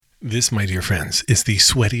This, my dear friends, is the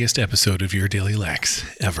sweatiest episode of Your Daily Lex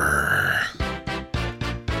ever.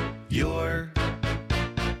 Your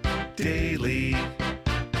Daily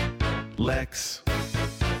Lex.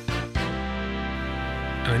 And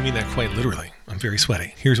I mean that quite literally. I'm very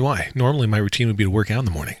sweaty. Here's why. Normally my routine would be to work out in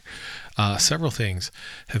the morning. Several things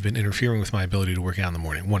have been interfering with my ability to work out in the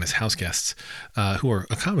morning. One is house guests who are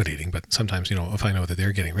accommodating, but sometimes, if I know that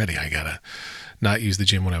they're getting ready, I gotta not use the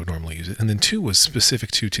gym when I would normally use it. And then two was specific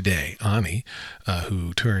to today. Ani,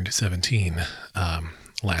 who turned 17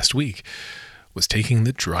 last week, was taking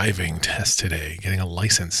the driving test today, getting a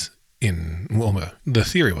license the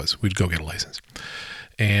theory was we'd go get a license.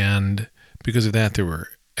 And because of that, there were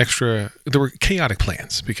chaotic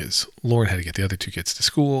plans because Lauren had to get the other two kids to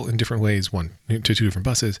school in different ways, one to two different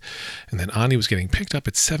buses. And then Ani was getting picked up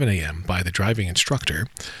at 7 a.m. by the driving instructor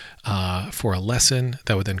for a lesson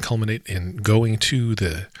that would then culminate in going to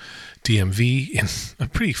the DMV, in a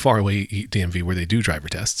pretty far away DMV where they do driver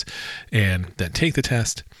tests, and then take the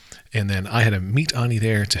test. And then I had to meet Ani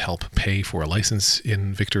there to help pay for a license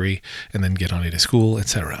in Victory and then get Ani to school,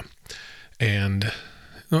 etc. And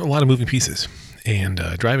a lot of moving pieces. And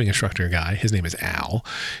a driving instructor guy, his name is Al,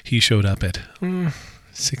 he showed up at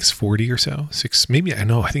 6:40 or so.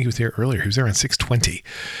 I think he was there earlier. He was there around 6:20.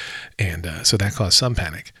 And so that caused some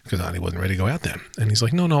panic because Ani wasn't ready to go out then. And he's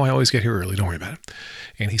like, no, I always get here early. Don't worry about it.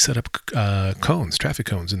 And he set up traffic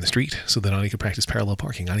cones in the street so that Ani could practice parallel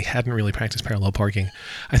parking. Ani hadn't really practiced parallel parking,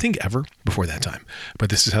 I think, ever before that time. But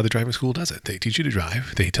this is how the driving school does it. They teach you to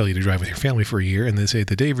drive. They tell you to drive with your family for a year. And they say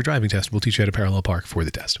the day of your driving test, we'll teach you how to parallel park for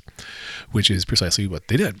the test, which is precisely what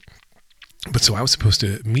they did. But so I was supposed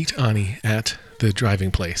to meet Ani at the driving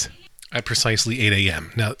place at precisely 8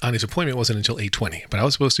 a.m. Now, Ani's appointment wasn't until 8:20, but I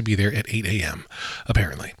was supposed to be there at 8 a.m.,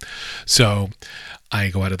 apparently. So I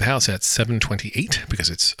go out of the house at 7:28 because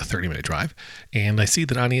it's a 30-minute drive, and I see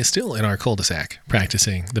that Ani is still in our cul-de-sac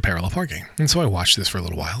practicing the parallel parking. And so I watch this for a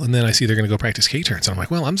little while, and then I see they're going to go practice K-turns. And I'm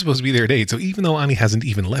like, well, I'm supposed to be there at 8, so even though Ani hasn't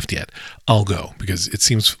even left yet, I'll go because it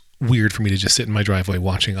seems weird for me to just sit in my driveway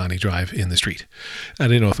watching Ani drive in the street. I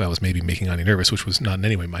didn't know if I was maybe making Ani nervous, which was not in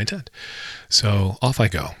any way my intent. So off I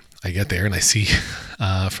go. I get there and I see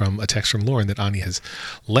from a text from Lauren that Ani has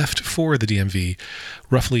left for the DMV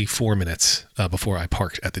roughly 4 minutes before I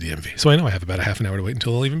parked at the DMV. So I know I have about a half an hour to wait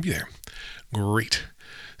until I'll even be there. Great.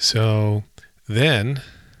 So then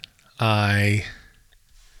I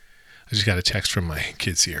just got a text from my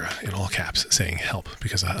kid Sierra in all caps saying help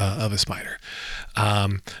because of a spider.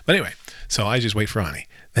 But anyway, so I just wait for Ani.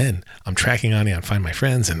 Then I'm tracking Ani on Find My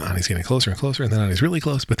Friends, and Ani's getting closer and closer, and then Ani's really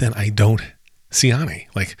close, but then I don't see Ani.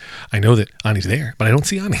 Like, I know that Ani's there, but I don't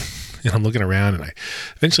see Ani. And I'm looking around, and I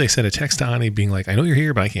eventually sent a text to Ani being like, I know you're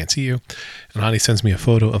here, but I can't see you. And Ani sends me a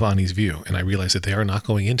photo of Ani's view, and I realize that they are not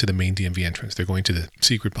going into the main DMV entrance. They're going to the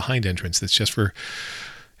secret behind entrance that's just for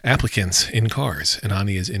applicants in cars, and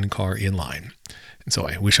Ani is in car in line. And so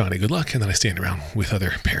I wish Ani good luck, and then I stand around with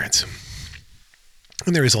other parents.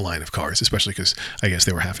 And there is a line of cars, especially because I guess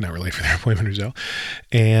they were half an hour late for their appointment or so.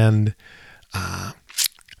 And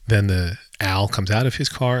then the Al comes out of his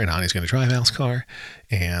car, and Ani's going to drive Al's car.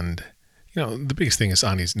 And, the biggest thing is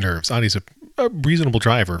Ani's nerves. Ani's a reasonable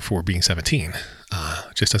driver for being 17.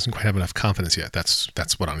 Just doesn't quite have enough confidence yet.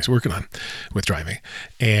 That's what Ani's working on with driving.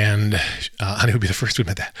 And Ani would be the first to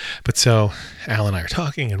admit that. But so Al and I are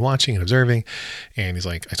talking and watching and observing. And he's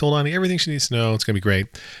like, I told Ani everything she needs to know. It's going to be great.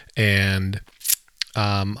 And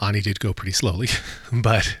Ani did go pretty slowly,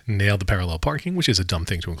 but nailed the parallel parking, which is a dumb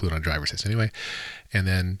thing to include on a driver's test anyway. And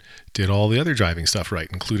then did all the other driving stuff right,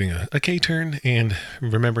 including a K-turn and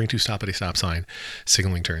remembering to stop at a stop sign,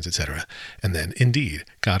 signaling turns, etc. And then indeed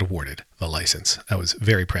got awarded the license. I was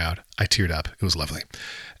very proud. I teared up. It was lovely.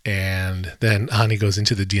 And then Ani goes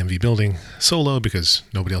into the DMV building solo because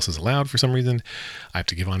nobody else is allowed for some reason. I have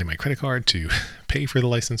to give Ani my credit card to pay for the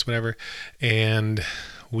license, whatever. And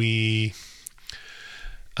we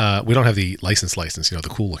don't have the license, the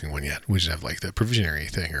cool looking one yet. We just have like the provisionary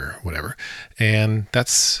thing or whatever. And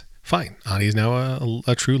that's fine. Ani is now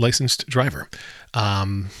a true licensed driver.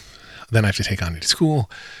 Then I have to take Ani to school.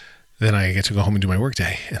 Then I get to go home and do my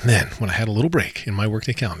workday. And then when I had a little break in my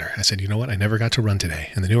workday calendar, I said, you know what? I never got to run today.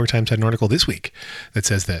 And the New York Times had an article this week that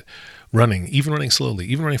says that even running slowly,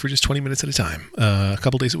 even running for just 20 minutes at a time, a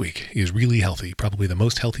couple days a week is really healthy, probably the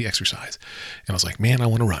most healthy exercise. And I was like, man, I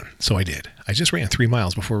want to run. So I did. I just ran 3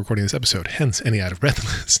 miles before recording this episode, hence any out of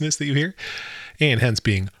breathlessness that you hear, and hence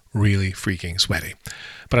being really freaking sweaty.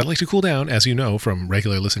 But I'd like to cool down, as you know from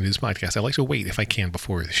regular listening to this podcast. I like to wait if I can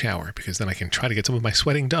before the shower, because then I can try to get some of my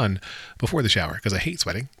sweating done before the shower, because I hate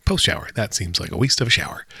sweating post-shower. That seems like a waste of a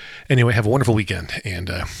shower. Anyway, have a wonderful weekend, and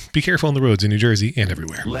be careful on the roads in New Jersey and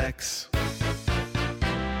everywhere. Lex